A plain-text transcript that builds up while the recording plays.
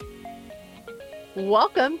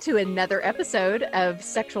Welcome to another episode of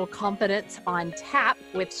Sexual Confidence on Tap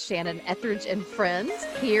with Shannon Etheridge and friends.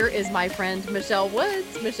 Here is my friend Michelle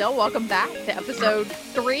Woods. Michelle, welcome back to episode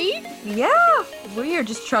 3. Yeah, we are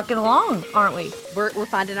just trucking along, aren't we? We're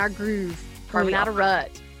finding our groove, carving out a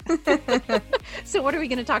rut. So what are we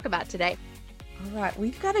going to talk about today? All right,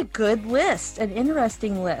 we've got a good list, an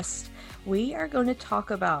interesting list. We are going to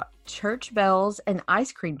talk about church bells and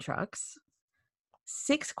ice cream trucks,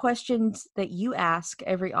 6 questions that you ask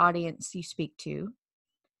every audience you speak to,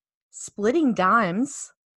 splitting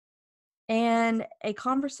dimes, and a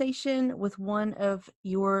conversation with one of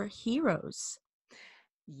your heroes.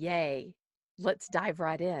 Yay. Let's dive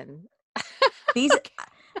right in.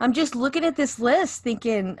 I'm just looking at this list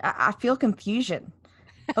thinking, I feel confusion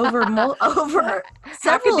over How could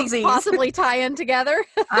several of these these. possibly tie in together?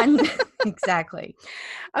 Exactly.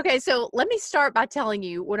 Okay, so let me start by telling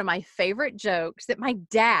you one of my favorite jokes that my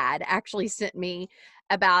dad actually sent me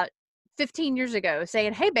about 15 years ago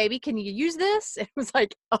saying, "Hey, baby, can you use this?" It was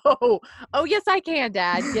like, oh, yes, I can,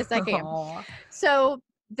 Dad. Yes, I can. Aw. So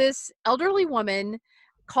this elderly woman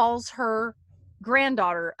calls her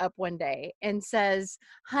granddaughter up one day and says,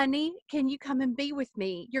 "Honey, can you come and be with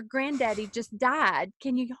me? Your granddaddy just died.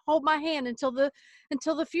 Can you hold my hand until the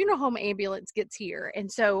funeral home ambulance gets here?"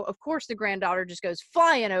 And so, of course, the granddaughter just goes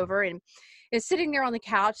flying over and is sitting there on the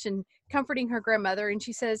couch and comforting her grandmother. And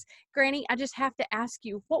she says, "Granny, I just have to ask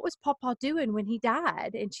you, what was Papa doing when he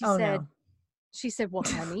died?" And Oh, no. she said, "Well,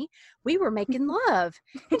 honey, we were making love."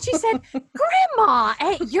 And she said, "Grandma,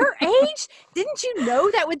 at your age, didn't you know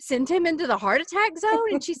that would send him into the heart attack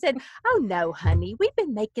zone?" And she said, "Oh, no, honey, we've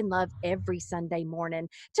been making love every Sunday morning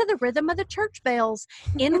to the rhythm of the church bells.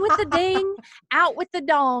 In with the ding, out with the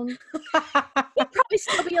dong. He'd probably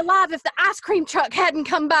still be alive if the ice cream truck hadn't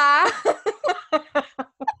come by."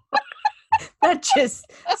 That just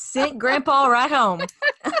sent Grandpa right home.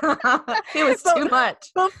 It was too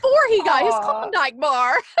much. Before he got his Aw. Klondike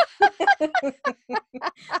bar.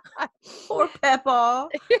 Poor Peppa.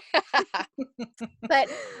 But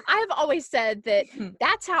I've always said that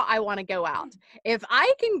that's how I want to go out. If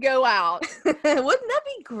I can go out Wouldn't that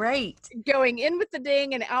be great? going in with the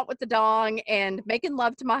ding and out with the dong and making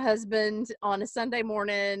love to my husband on a Sunday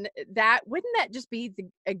morning, wouldn't that just be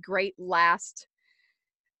a great last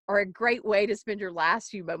or a great way to spend your last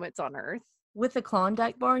few moments on earth? With a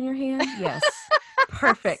Klondike bar in your hand? Yes.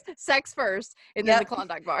 Perfect. Sex first and then the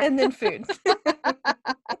Klondike bar. And then food.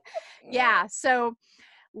 Yeah. So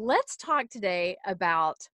let's talk today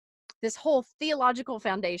about this whole theological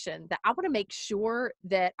foundation that I want to make sure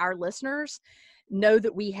that our listeners know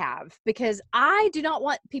that we have, because I do not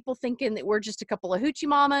want people thinking that we're just a couple of hoochie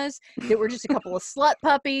mamas, that we're just a couple of slut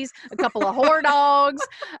puppies, a couple of whore dogs.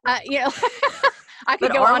 I could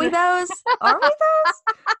But go are on. we those? Are we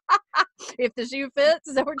those? If the shoe fits,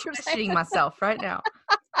 is that what you're saying? Questioning myself right now.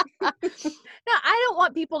 No, I don't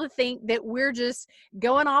want people to think that we're just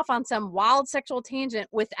going off on some wild sexual tangent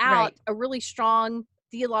without Right. a really strong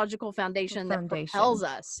theological foundation that propels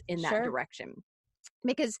us in that Sure. direction.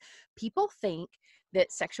 Because people think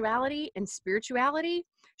that sexuality and spirituality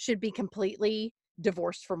should be completely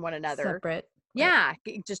divorced from one another. Separate. Yeah,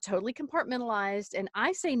 just totally compartmentalized. And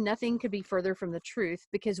I say nothing could be further from the truth,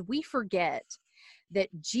 because we forget that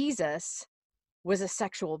Jesus was a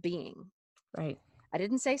sexual being. Right. I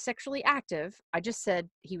didn't say sexually active. I just said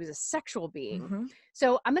he was a sexual being. Mhm.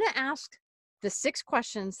 So I'm going to ask the 6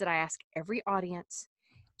 questions that I ask every audience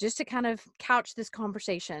just to kind of couch this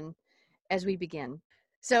conversation as we begin.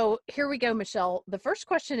 So here we go, Michelle. The first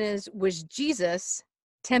question is, was Jesus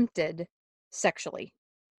tempted sexually?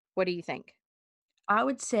 What do you think? I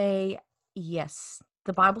would say yes.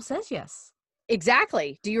 The Bible says yes.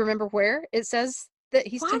 Exactly. Do you remember where it says that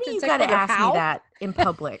he's Why tempted do you sexually? got to ask me that in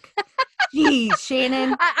public? Jeez,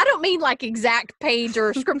 Shannon. I don't mean like exact page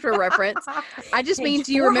or scripture reference. I just mean,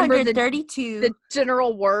 do you remember the 432?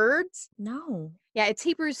 general words? No. Yeah, it's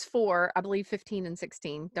Hebrews 4, I believe 15 and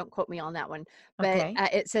 16. Don't quote me on that one. But Okay.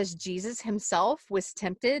 it says Jesus himself was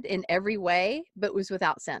tempted in every way, but was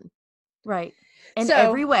without sin. Right. And So,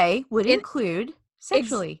 every way would in- include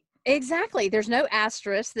sexually. Exactly. There's no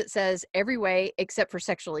asterisk that says every way except for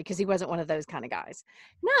sexually, because he wasn't one of those kind of guys.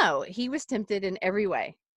 No, he was tempted in every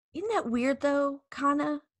way. Isn't that weird though? Kind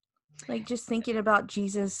of like just thinking about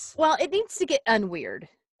Jesus. Well, it needs to get unweird.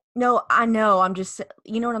 No, I know. I'm just,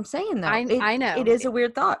 you know what I'm saying though? I know. It is a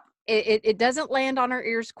weird thought. It doesn't land on our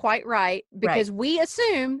ears quite right, because we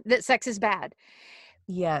assume that sex is bad.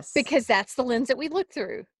 Yes. Because that's the lens that we look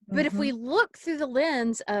through. But if Mhm. we look through the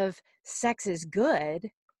lens of sex is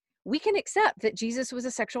good, we can accept that Jesus was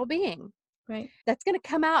a sexual being. Right. That's going to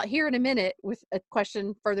come out here in a minute with a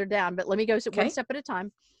question further down, but let me go one step at a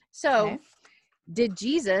time. So, did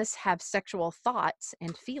Jesus have sexual thoughts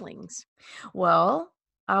and feelings? Well,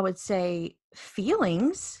 I would say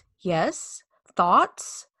feelings, yes.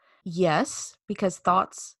 Thoughts, yes, because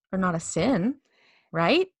thoughts are not a sin,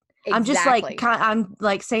 right? Exactly. I'm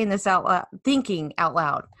like saying this out loud, thinking out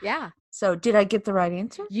loud. Yeah. So did I get the right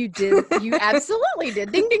answer? You did. You absolutely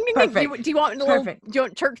did. Ding, ding, ding, ding. Do you want do you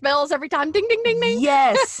want church bells every time? Ding, ding, ding, ding.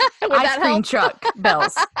 Yes. Ice cream truck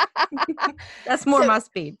bells. That's more my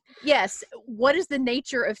speed. Yes. What is the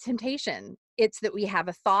nature of temptation? It's that we have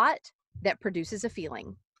a thought that produces a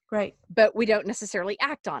feeling. Right. But we don't necessarily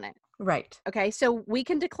act on it. Right. Okay. So we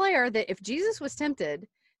can declare that if Jesus was tempted,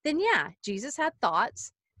 then yeah, Jesus had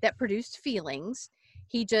thoughts that produced feelings.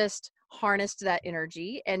 He just harnessed that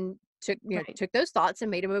energy and took those thoughts and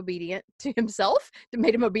made him obedient to himself,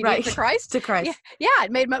 made him obedient to Christ. To Christ. Yeah,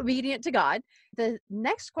 it made him obedient to God. The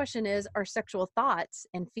next question is, are sexual thoughts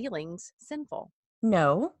and feelings sinful?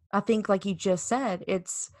 No, I think like you just said,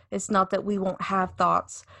 it's not that we won't have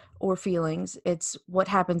thoughts or feelings. It's what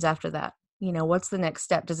happens after that. What's the next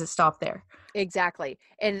step? Does it stop there? Exactly.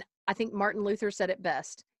 And I think Martin Luther said it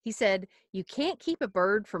best. He said, you can't keep a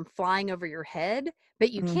bird from flying over your head,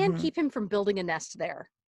 but you can keep him from building a nest there.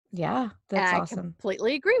 Yeah, that's awesome. I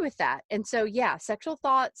completely agree with that. And so, yeah, sexual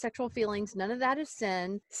thoughts, sexual feelings, none of that is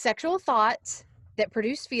sin. Sexual thoughts that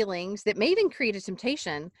produce feelings that may even create a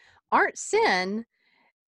temptation aren't sin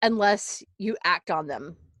unless you act on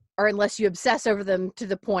them or unless you obsess over them to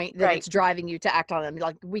the point that it's driving you to act on them.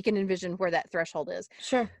 Like, we can envision where that threshold is.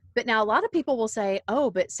 Sure. But now a lot of people will say,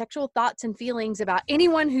 oh, but sexual thoughts and feelings about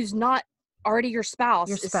anyone who's not already your spouse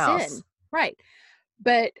is sin. Right.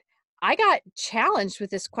 But I got challenged with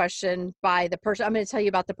this question by the person. I'm going to tell you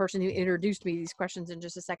about the person who introduced me these questions in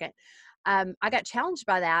just a second. I got challenged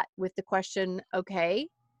by that with the question, okay,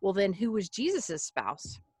 well then who was Jesus's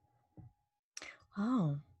spouse?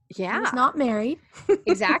 Oh. Yeah. He was not married.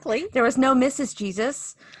 Exactly. There was no Mrs.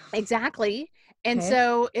 Jesus. Exactly. And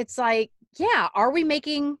so it's like, yeah, are we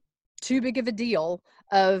making too big of a deal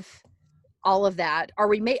of all of that? Are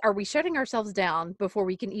we shutting ourselves down before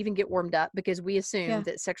we can even get warmed up because we assume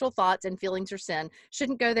that sexual thoughts and feelings are sin?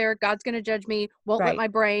 Shouldn't go there. God's going to judge me. Won't let my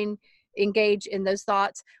brain engage in those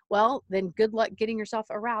thoughts. Well, then good luck getting yourself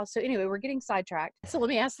aroused. So anyway, we're getting sidetracked. So let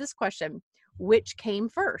me ask this question. Which came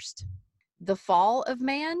first? The fall of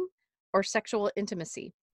man or sexual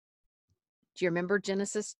intimacy? Do you remember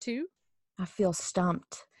Genesis 2? I feel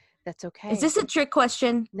stumped. That's okay. Is this a trick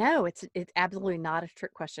question? No, it's absolutely not a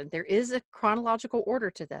trick question. There is a chronological order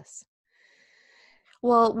to this.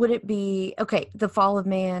 Well, would it be, the fall of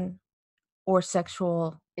man or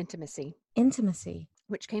sexual intimacy? Intimacy.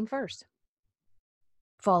 Which came first?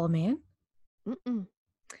 Fall of man? Mm-mm.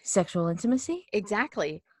 Sexual intimacy?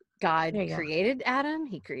 Exactly. God created Adam.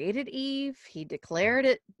 He created Eve. He declared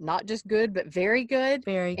it not just good, but very good.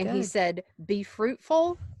 Very good. And he said, be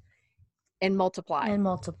fruitful and multiply.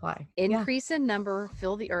 Increase in number,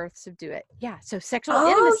 fill the earth, subdue it. Yeah. So sexual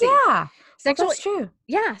intimacy. Oh, yeah. That's true.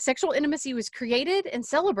 Yeah. Sexual intimacy was created and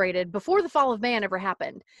celebrated before the fall of man ever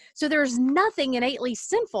happened. So there's nothing innately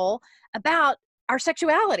sinful about our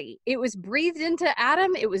sexuality. It was breathed into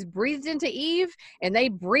Adam, it was breathed into Eve, and they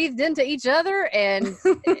breathed into each other. And,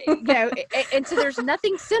 and so there's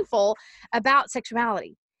nothing sinful about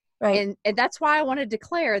sexuality. Right. And that's why I want to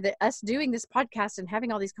declare that us doing this podcast and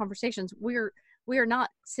having all these conversations, we are not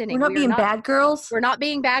sinning. We're not being bad girls. We're not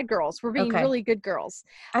being bad girls. We're being really good girls.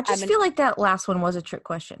 I just feel like that last one was a trick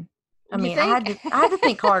question. I mean, I had to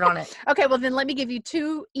think hard on it. Okay, well then let me give you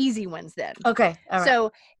two easy ones then. Okay. All right.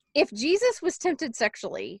 So if Jesus was tempted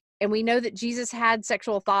sexually, and we know that Jesus had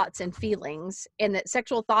sexual thoughts and feelings, and that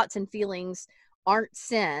sexual thoughts and feelings aren't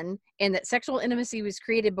sin, and that sexual intimacy was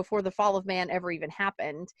created before the fall of man ever even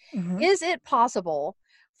happened, is it possible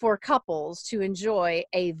for couples to enjoy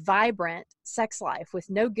a vibrant sex life with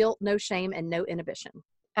no guilt, no shame, and no inhibition?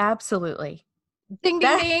 Absolutely. Ding,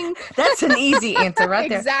 ding, ding. That's an easy answer right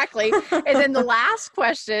there. Exactly. And then the last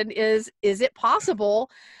question is it possible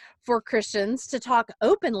for Christians to talk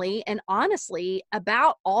openly and honestly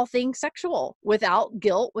about all things sexual without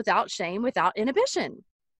guilt, without shame, without inhibition?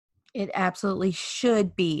 It absolutely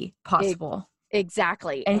should be possible.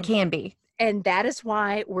 Exactly. And can be. And that is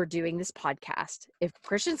why we're doing this podcast. If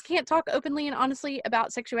Christians can't talk openly and honestly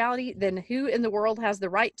about sexuality, then who in the world has the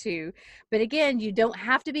right to? But again, you don't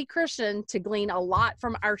have to be Christian to glean a lot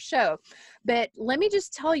from our show. But let me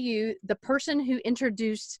just tell you, the person who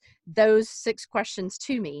introduced those 6 questions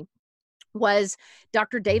to me was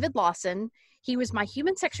Dr. David Lawson. He was my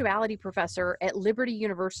human sexuality professor at Liberty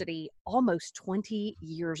University almost 20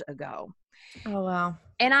 years ago. Oh, wow.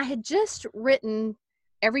 And I had just written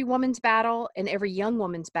Every Woman's Battle and Every Young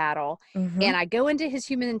Woman's Battle. Mm-hmm. And I go into his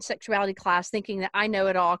human sexuality class thinking that I know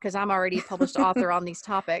it all because I'm already a published author on these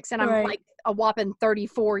topics. And I'm Right. like a whopping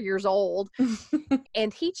 34 years old.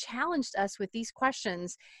 And he challenged us with these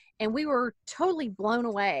questions. And we were totally blown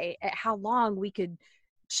away at how long we could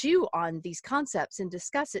chew on these concepts and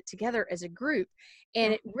discuss it together as a group.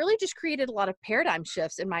 And it really just created a lot of paradigm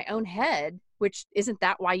shifts in my own head, which isn't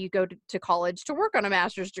that why you go to college to work on a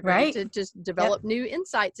master's degree, Right. to just develop new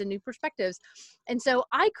insights and new perspectives. And so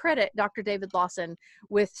I credit Dr. David Lawson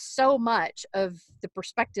with so much of the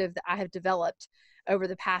perspective that I have developed over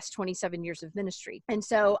the past 27 years of ministry. And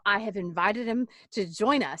so I have invited him to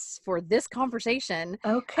join us for this conversation.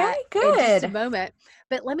 Okay, In just a good. moment.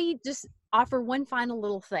 But let me just offer one final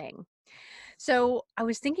little thing. So I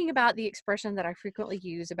was thinking about the expression that I frequently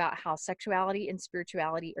use about how sexuality and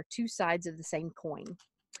spirituality are two sides of the same coin.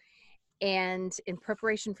 And in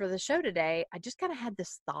preparation for the show today, I just kind of had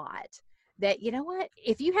this thought that, you know what,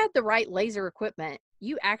 if you had the right laser equipment,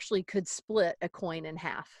 you actually could split a coin in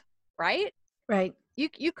half, right? Right. You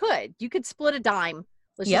could split a dime.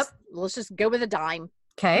 Let's just go with a dime.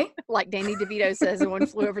 Okay. Like Danny DeVito says in One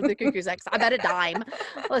Flew Over the Cuckoo's Nest. I bet a dime.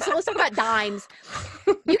 Let's talk about dimes.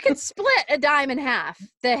 You can split a dime in half,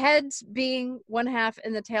 the heads being one half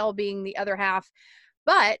and the tail being the other half.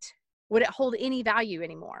 But would it hold any value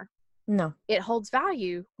anymore? No. It holds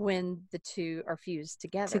value when the two are fused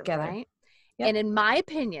together. Right? Yep. And in my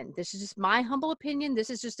opinion, this is just my humble opinion. This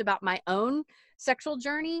is just about my own sexual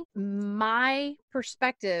journey. My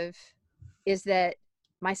perspective is that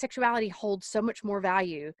my sexuality holds so much more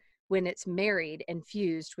value when it's married and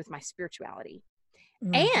fused with my spirituality.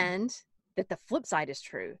 Mm-hmm. And that the flip side is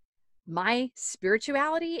true. My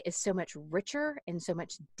spirituality is so much richer and so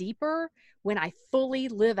much deeper when I fully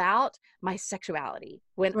live out my sexuality,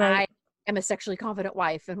 when I am a sexually confident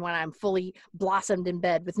wife, and when I'm fully blossomed in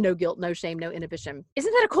bed with no guilt, no shame, no inhibition.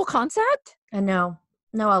 Isn't that a cool concept? I know.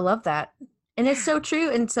 No, I love that. And it's so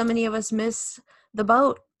true. And so many of us miss the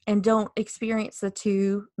boat and don't experience the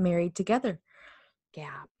two married together.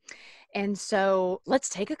 Yeah. And so let's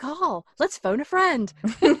take a call. Let's phone a friend.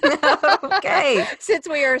 Okay. Since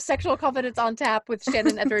we are Sexual Confidence on Tap with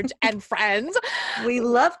Shannon Etheridge and friends. We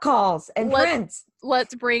love calls and friends.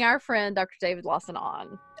 Let's bring our friend, Dr. David Lawson,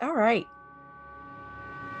 on. All right.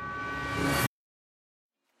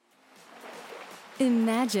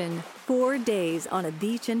 Imagine 4 days on a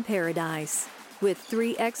beach in paradise with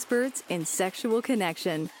 3 experts in sexual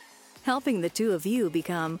connection, helping the two of you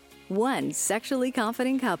become one sexually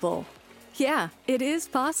confident couple. Yeah, it is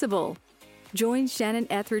possible. Join Shannon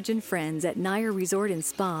Etheridge and friends at Nair Resort and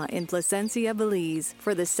Spa in Placencia, Belize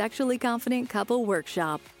for the Sexually Confident Couple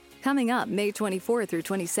Workshop, coming up May 24th through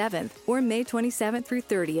 27th or May 27th through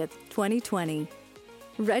 30th, 2020.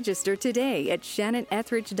 Register today at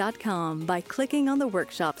ShannonEtheridge.com by clicking on the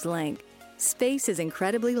workshop's link. Space is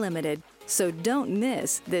incredibly limited, so don't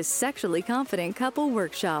miss this Sexually Confident Couple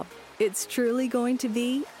Workshop. It's truly going to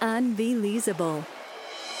be unbelievable.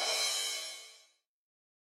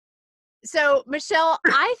 So, Michelle,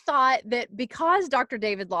 I thought that because Dr.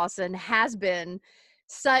 David Lawson has been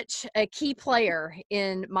such a key player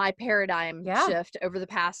in my paradigm shift over the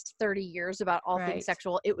past 30 years about all things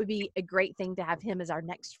sexual, it would be a great thing to have him as our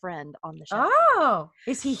next friend on the show. Oh,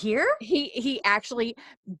 is he here? He actually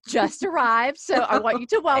just arrived. So I want you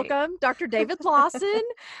to welcome Dr. David Lawson.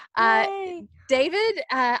 David,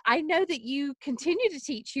 I know that you continue to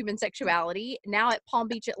teach human sexuality now at Palm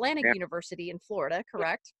Beach Atlantic University in Florida,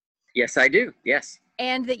 correct? Yes, I do. Yes.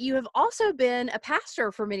 And that you have also been a pastor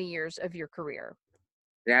for many years of your career.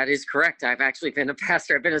 That is correct. I've actually been a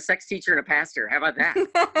pastor. I've been a sex teacher and a pastor. How about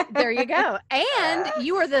that? There you go. And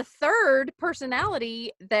you are the third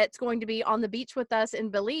personality that's going to be on the beach with us in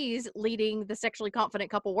Belize leading the Sexually Confident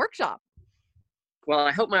Couple Workshop. Well,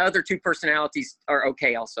 I hope my other 2 personalities are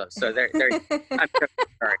okay also. So they're I'm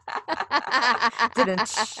sorry.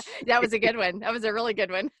 That was a good one. That was a really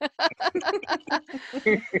good one.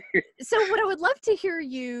 So what I would love to hear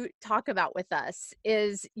you talk about with us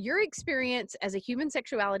is your experience as a human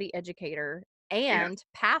sexuality educator and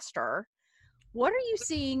pastor. What are you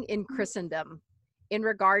seeing in Christendom in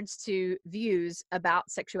regards to views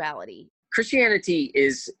about sexuality? Christianity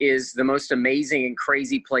is the most amazing and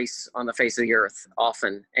crazy place on the face of the earth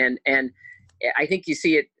often. And I think you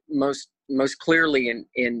see it most clearly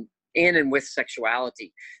in and with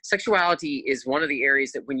sexuality. Sexuality is one of the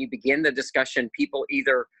areas that when you begin the discussion, people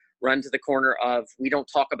either run to the corner of, we don't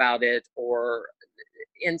talk about it, or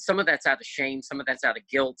and some of that's out of shame, some of that's out of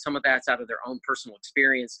guilt, some of that's out of their own personal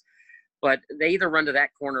experience. But they either run to that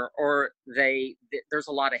corner or there's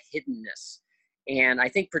a lot of hiddenness. And I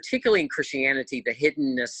think particularly in Christianity, the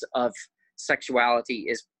hiddenness of sexuality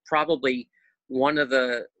is probably one of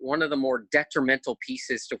the more detrimental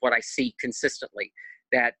pieces to what I see consistently,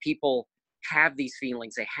 that people have these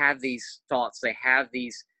feelings, they have these thoughts, they have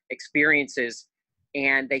these experiences,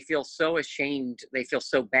 and they feel so ashamed, they feel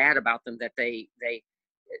so bad about them that they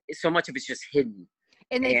so much of it's just hidden.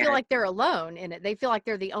 And they feel like they're alone in it. They feel like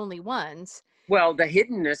they're the only ones. Well, the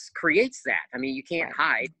hiddenness creates that. I mean, you can't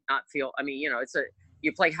Right. hide, not feel, I mean, you know,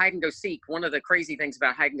 you play hide and go seek. One of the crazy things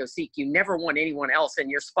about hide and go seek, you never want anyone else in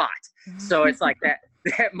your spot. So it's like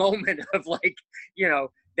that moment of like, you know,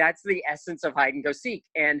 that's the essence of hide and go seek.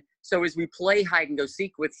 And so as we play hide and go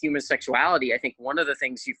seek with human sexuality, I think one of the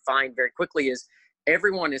things you find very quickly is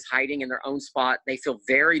everyone is hiding in their own spot. They feel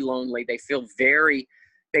very lonely. They feel very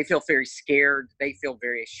scared. They feel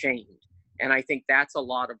very ashamed. And I think that's a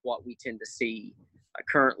lot of what we tend to see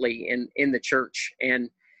currently in the church. And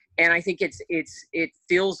I think it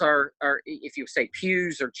fills our, if you say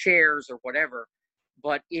pews or chairs or whatever,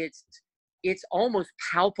 but it's almost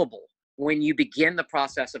palpable when you begin the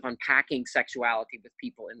process of unpacking sexuality with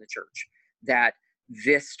people in the church, that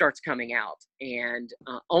this starts coming out. And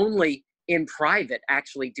only in private,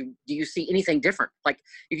 actually, do you see anything different? Like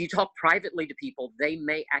if you talk privately to people, they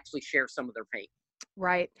may actually share some of their pain.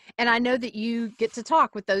 Right. And I know that you get to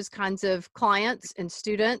talk with those kinds of clients and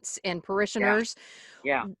students and parishioners.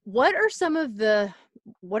 Yeah. What are some of the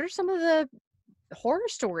horror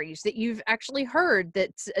stories that you've actually heard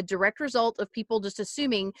that's a direct result of people just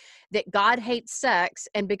assuming that God hates sex,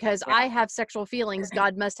 and because I have sexual feelings,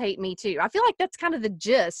 God must hate me too? I feel like that's kind of the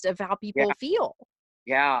gist of how people feel.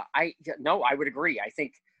 Yeah, I would agree. I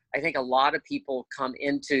think a lot of people come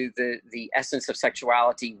into the essence of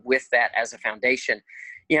sexuality with that as a foundation,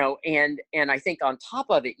 you know, and I think on top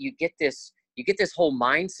of it, you get this whole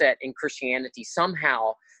mindset in Christianity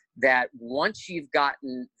somehow that once you've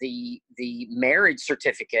gotten the marriage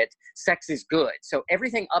certificate, sex is good. So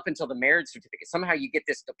everything up until the marriage certificate, somehow you get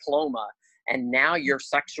this diploma, and now you're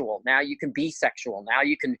sexual. Now you can be sexual. Now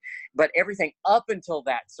you can, but everything up until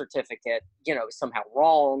that certificate, you know, is somehow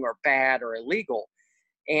wrong or bad or illegal.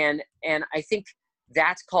 And I think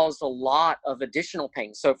that's caused a lot of additional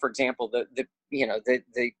pain. So for example,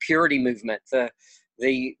 the purity movement,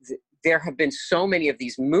 there have been so many of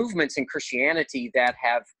these movements in Christianity that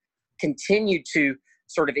have continued to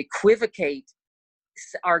sort of equivocate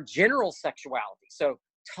our general sexuality. So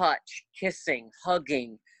touch, kissing,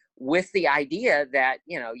 hugging, with the idea that,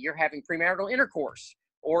 you know, you're having premarital intercourse,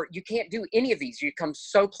 or you can't do any of these. You come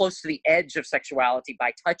so close to the edge of sexuality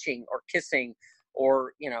by touching or kissing,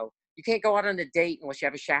 or, you know, you can't go out on a date unless you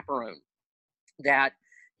have a chaperone. That,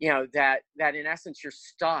 you know, that in essence, you're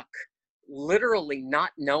stuck literally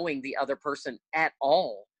not knowing the other person at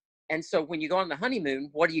all. And so when you go on the honeymoon,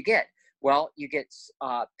 what do you get? Well, you get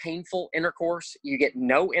painful intercourse. You get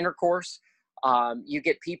no intercourse. You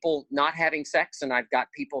get people not having sex. And I've got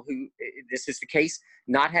people who, this is the case,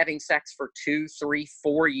 not having sex for 2, 3,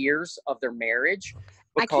 4 years of their marriage.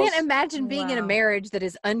 I can't imagine being in a marriage that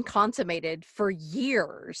is unconsummated for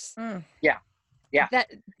years. Yeah.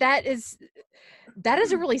 That is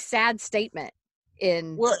a really sad statement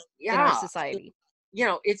in our society. You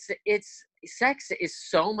know, it's sex is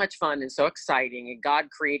so much fun and so exciting, and God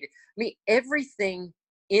created, I mean, everything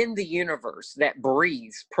in the universe that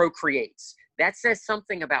breathes procreates. That says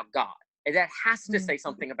something about God. And that has to say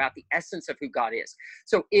something about the essence of who God is.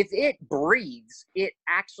 So if it breathes, it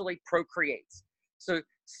actually procreates. So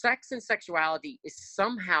sex and sexuality is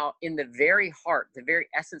somehow in the very heart, the very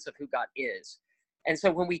essence of who God is. And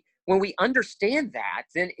so when we understand that,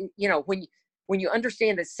 then, you know, when you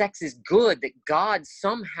understand that sex is good, that God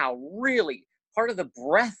somehow really, part of the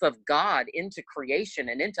breath of God into creation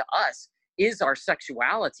and into us is our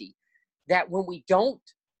sexuality, that when we don't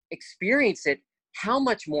experience it, how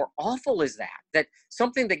much more awful is that? That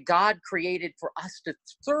something that God created for us to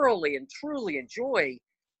thoroughly and truly enjoy,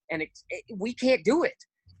 and we can't do it.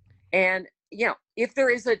 And, you know, if there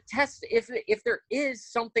is a test, if there is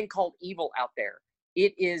something called evil out there,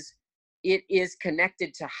 it is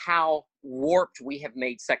connected to how warped we have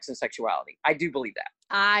made sex and sexuality. I do believe that.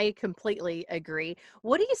 I completely agree.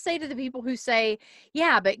 What do you say to the people who say,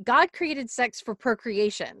 yeah, but God created sex for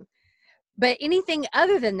procreation, but anything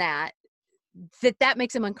other than that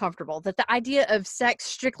makes them uncomfortable, that the idea of sex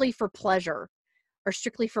strictly for pleasure or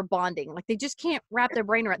strictly for bonding, like they just can't wrap their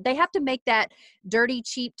brain around. They have to make that dirty,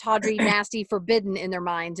 cheap, tawdry, nasty, forbidden in their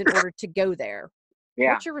minds in order to go there.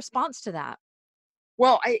 Yeah. What's your response to that?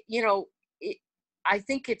 Well, I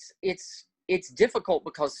think it's difficult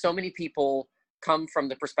because so many people come from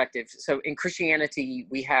the perspective. So in Christianity,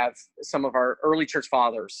 we have some of our early church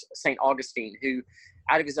fathers, St. Augustine, who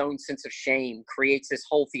out of his own sense of shame creates this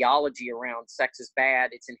whole theology around sex is bad.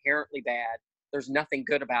 It's inherently bad. There's nothing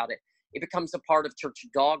good about it. It becomes a part of church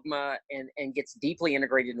dogma and gets deeply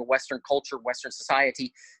integrated into Western culture, Western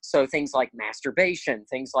society. So things like masturbation,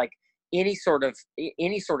 things like any sort of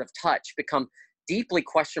touch become deeply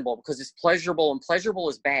questionable because it's pleasurable and pleasurable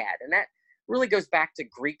is bad. And that really goes back to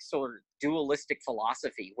Greek sort of dualistic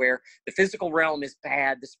philosophy where the physical realm is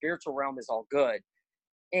bad, the spiritual realm is all good.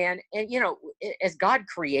 And as God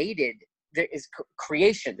created, there is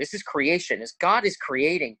creation. This is creation. As God is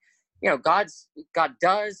creating, God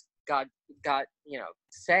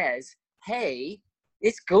says, hey,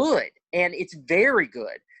 it's good and it's very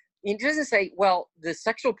good. It doesn't say, well, the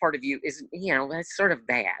sexual part of you is, that's sort of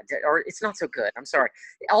bad or it's not so good. I'm sorry.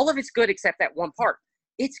 All of it's good except that one part.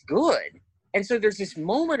 It's good. And so there's this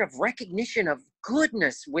moment of recognition of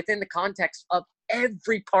goodness within the context of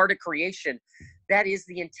every part of creation. That is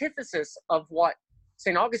the antithesis of what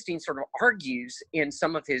St. Augustine sort of argues in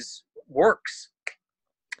some of his works.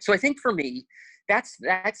 So I think for me, that's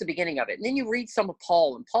the beginning of it. And then you read some of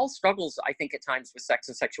Paul, and Paul struggles, I think, at times with sex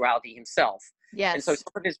and sexuality himself. Yes. And so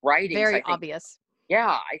some of his writings, very obvious. Yeah,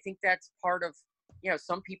 I think that's part of,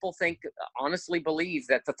 some people honestly believe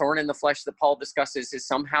that the thorn in the flesh that Paul discusses is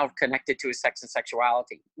somehow connected to his sex and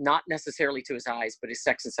sexuality, not necessarily to his eyes, but his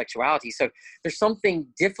sex and sexuality. So there's something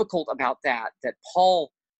difficult about that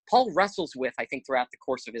Paul wrestles with, I think, throughout the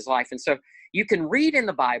course of his life. And so you can read in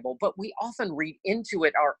the Bible, but we often read into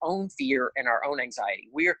it our own fear and our own anxiety.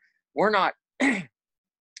 We're not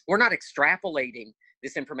extrapolating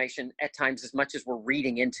this information at times as much as we're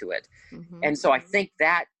reading into it. Mm-hmm. And so I think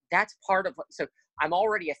that's part of, so I'm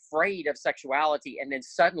already afraid of sexuality, and then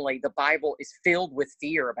suddenly the Bible is filled with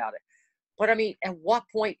fear about it. But I mean, at what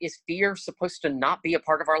point is fear supposed to not be a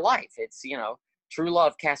part of our life? It's, true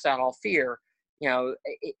love casts out all fear.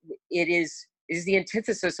 It is the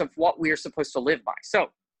antithesis of what we are supposed to live by.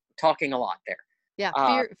 So talking a lot there. Yeah.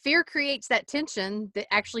 Fear creates that tension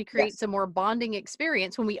that actually creates a more bonding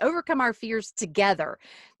experience when we overcome our fears together.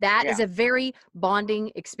 That is a very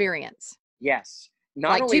bonding experience. Yes.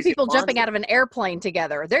 Not like only two people jumping out of an airplane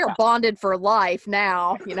together. They're bonded for life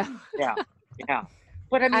now, Yeah.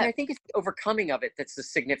 But I mean, I think it's the overcoming of it that's the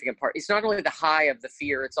significant part. It's not only the high of the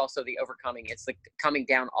fear, it's also the overcoming. It's the coming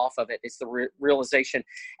down off of it. It's the realization.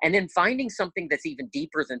 And then finding something that's even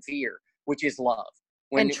deeper than fear, which is love.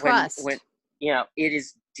 And trust. When it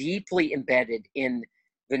is deeply embedded in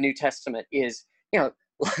the New Testament is,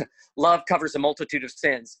 love covers a multitude of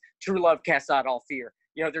sins. True love casts out all fear.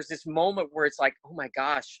 There's this moment where it's like, oh my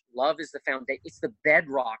gosh, love is the foundation. It's the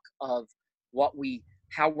bedrock of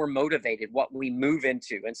how we're motivated, what we move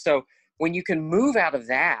into. And so when you can move out of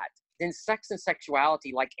that, then sex and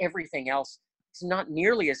sexuality, like everything else, it's not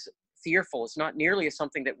nearly as fearful. It's not nearly as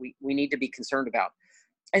something that we need to be concerned about.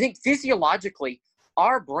 I think physiologically,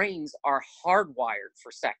 our brains are hardwired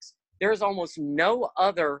for sex. There is almost no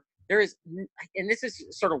other, and this is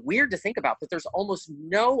sort of weird to think about, but there's almost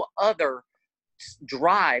no other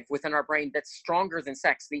drive within our brain that's stronger than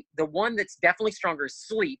sex. The one that's definitely stronger is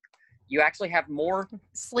sleep. You actually have more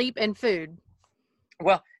sleep and food.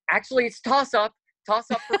 Well, actually it's toss up for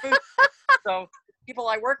food. So people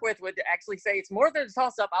I work with would actually say it's more than a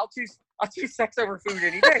toss up. I'll choose sex over food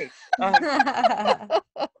any day.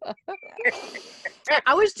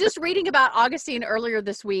 I was just reading about Augustine earlier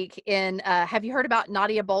this week have you heard about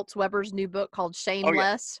Nadia Bolz-Weber's new book called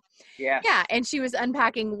Shameless? Yeah. And she was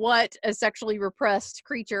unpacking what a sexually repressed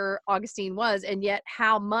creature Augustine was, and yet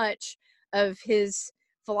how much of his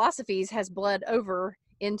philosophies has bled over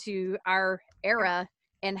into our era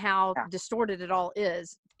and how distorted it all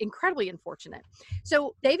is. Incredibly unfortunate.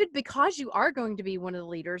 So David, because you are going to be one of the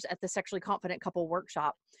leaders at the Sexually Confident Couple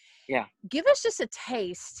Workshop, give us just a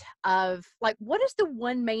taste of like, what is the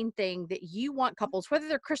one main thing that you want couples, whether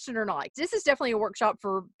they're Christian or not? This is definitely a workshop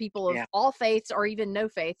for people of all faiths or even no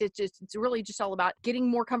faith. It's really just all about getting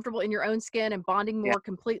more comfortable in your own skin and bonding more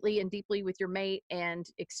completely and deeply with your mate and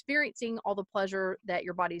experiencing all the pleasure that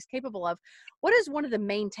your body is capable of. What is one of the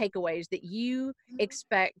main takeaways that you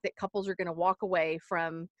expect that couples are going to walk away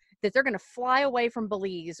from, that they're going to fly away from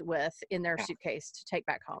Belize with in their suitcase to take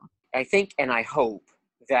back home? I think, and I hope,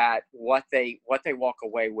 that what they walk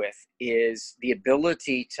away with is the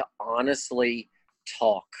ability to honestly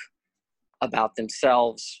talk about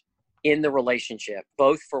themselves in the relationship,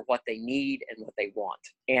 both for what they need and what they want.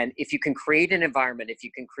 And if you can create an environment, if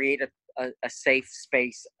you can create a safe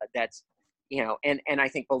space that's, and I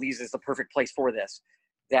think Belize is the perfect place for this,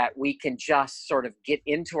 that we can just sort of get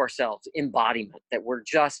into ourselves, embodiment, that we're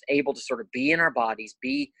just able to sort of be in our bodies,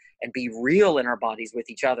 be real in our bodies with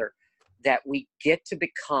each other, that we get to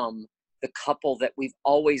become the couple that we've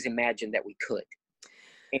always imagined that we could.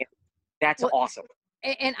 And that's awesome.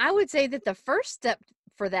 And I would say that the first step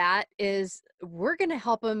for that is we're going to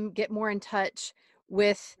help them get more in touch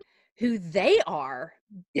with who they are.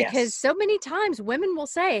 Because so many times women will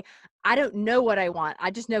say, I don't know what I want.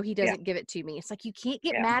 I just know he doesn't give it to me. It's like, you can't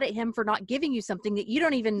get mad at him for not giving you something that you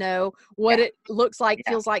don't even know what it looks like,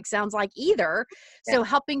 feels like, sounds like either. So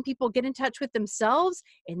helping people get in touch with themselves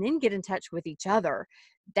and then get in touch with each other.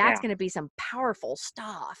 That's going to be some powerful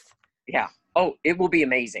stuff. Yeah. Oh, it will be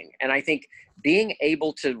amazing. And I think being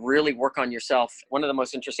able to really work on yourself, one of the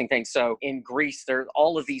most interesting things. So in Greece, there are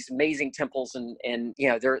all of these amazing temples and you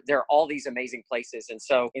know, there are all these amazing places. And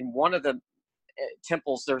so in one of the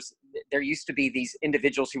temples, there used to be these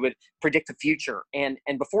individuals who would predict the future. And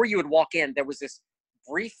before you would walk in, there was this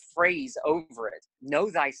brief phrase over it, know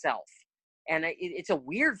thyself. And it's a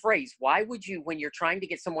weird phrase. Why would you, when you're trying to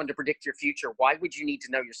get someone to predict your future, why would you need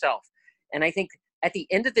to know yourself? And I think at the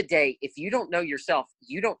end of the day, if you don't know yourself,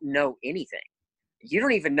 you don't know anything. You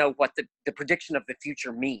don't even know what the prediction of the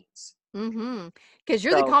future means. Mm-hmm. Because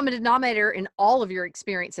you're the common denominator in all of your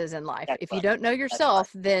experiences in life. If you don't know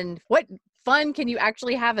yourself, then what fun can you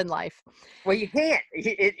actually have in life? Well, you can't.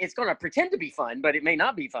 It's going to pretend to be fun, but it may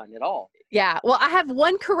not be fun at all. Yeah. Well, I have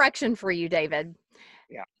one correction for you, David.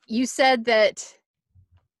 Yeah. You said that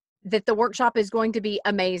the workshop is going to be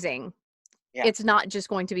amazing. Yeah. It's not just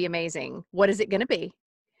going to be amazing. What is it going to be?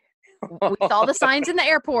 We saw the signs in the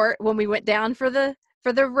airport when we went down for the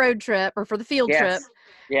road trip or for the field trip.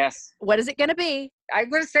 Yes. What is it going to be? I'm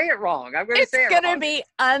going to say it wrong. It's going to be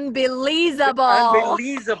unbelievable.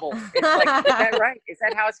 Unbelievable. It's like, is that right? Is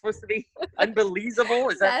that how it's supposed to be? Unbelievable?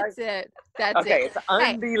 Is that That's right? it. That's okay, it. It's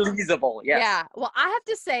unbelievable. Yes. Yeah. Well, I have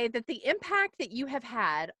to say that the impact that you have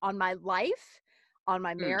had on my life, on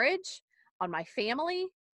my marriage, on my family,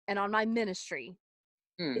 and on my ministry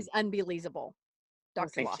is unbelievable,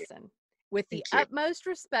 Dr. Lawson. With the utmost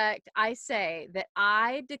respect, I say that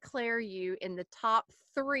I declare you in the top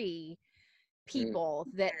 3 people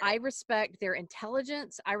that I respect their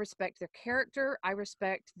intelligence, I respect their character, I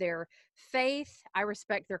respect their faith, I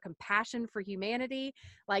respect their compassion for humanity.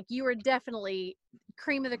 Like, you are definitely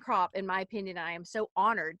cream of the crop, in my opinion. I am so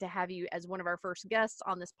honored to have you as one of our first guests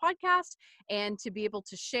on this podcast and to be able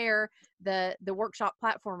to share the workshop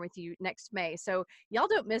platform with you next May. So y'all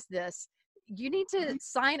don't miss this. You need to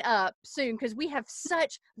sign up soon because we have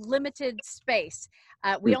such limited space.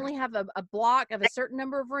 We only have a block of a certain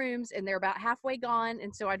number of rooms and they're about halfway gone.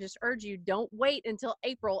 And so I just urge you, don't wait until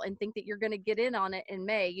April and think that you're going to get in on it in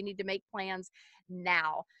May. You need to make plans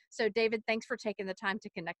now. So David, thanks for taking the time to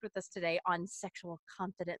connect with us today on Sexual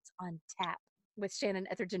Confidence on Tap with Shannon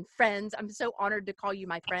Ethridge. Friends, I'm so honored to call you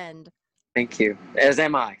my friend. Thank you. As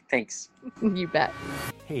am I. Thanks. You bet.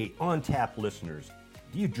 Hey, On Tap listeners.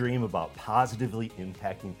 Do you dream about positively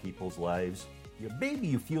impacting people's lives? Maybe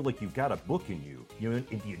you feel like you've got a book in you. And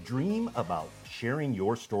do you dream about sharing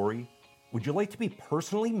your story? Would you like to be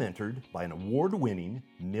personally mentored by an award-winning,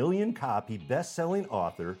 million-copy best-selling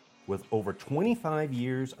author with over 25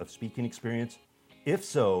 years of speaking experience? If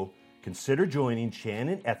so, consider joining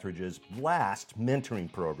Shannon Ethridge's BLAST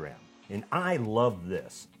mentoring program. And I love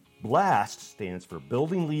this. BLAST stands for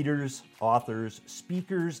Building Leaders, Authors,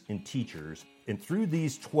 Speakers, and Teachers. And through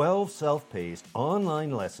these 12 self-paced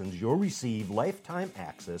online lessons, you'll receive lifetime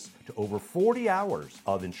access to over 40 hours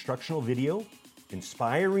of instructional video,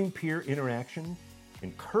 inspiring peer interaction,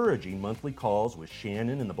 encouraging monthly calls with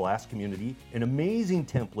Shannon and the BLAST community, and amazing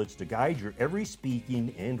templates to guide your every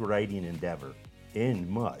speaking and writing endeavor, and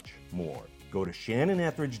much more. Go to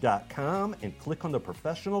shannonethridge.com and click on the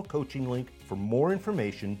professional coaching link for more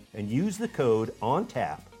information and use the code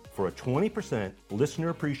ONTAP for a 20% listener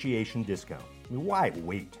appreciation discount. Why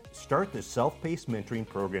wait? Start this self-paced mentoring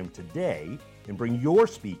program today and bring your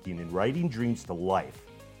speaking and writing dreams to life.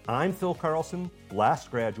 I'm Phil Carlson,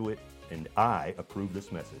 BLAST graduate, and I approve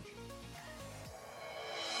this message.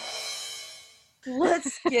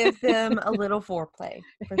 Let's give them a little foreplay,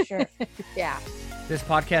 for sure. Yeah. This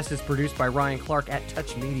podcast is produced by Ryan Clark at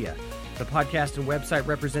Touch Media. The podcast and website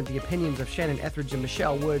represent the opinions of Shannon Ethridge and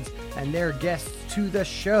Michelle Woods and their guests to the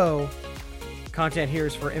show. Content here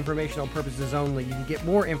is for informational purposes only. You can get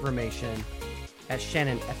more information at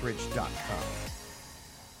shannonethridge.com.